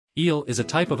Eel is a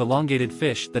type of elongated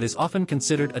fish that is often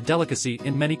considered a delicacy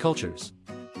in many cultures.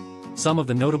 Some of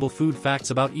the notable food facts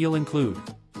about eel include: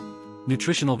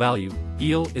 nutritional value.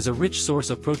 Eel is a rich source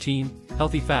of protein,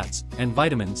 healthy fats, and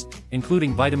vitamins,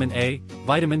 including vitamin A,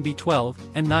 vitamin B12,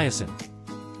 and niacin.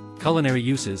 Culinary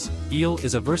uses. Eel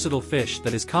is a versatile fish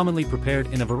that is commonly prepared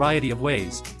in a variety of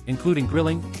ways, including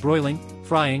grilling, broiling,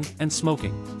 frying, and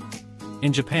smoking.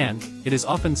 In Japan, it is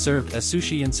often served as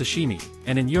sushi and sashimi,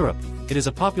 and in Europe, it is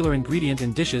a popular ingredient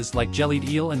in dishes like jellied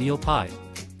eel and eel pie.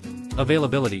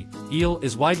 Availability. Eel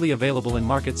is widely available in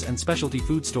markets and specialty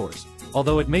food stores,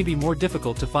 although it may be more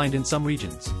difficult to find in some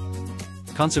regions.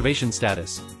 Conservation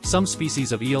status. Some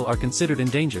species of eel are considered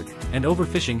endangered, and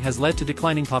overfishing has led to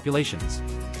declining populations.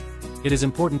 It is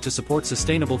important to support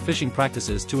sustainable fishing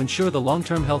practices to ensure the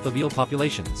long-term health of eel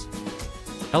populations.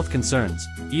 Health concerns.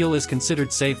 Eel is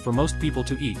considered safe for most people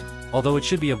to eat, although it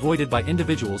should be avoided by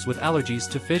individuals with allergies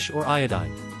to fish or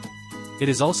iodine. It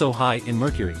is also high in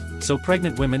mercury, so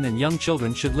pregnant women and young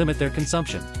children should limit their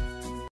consumption.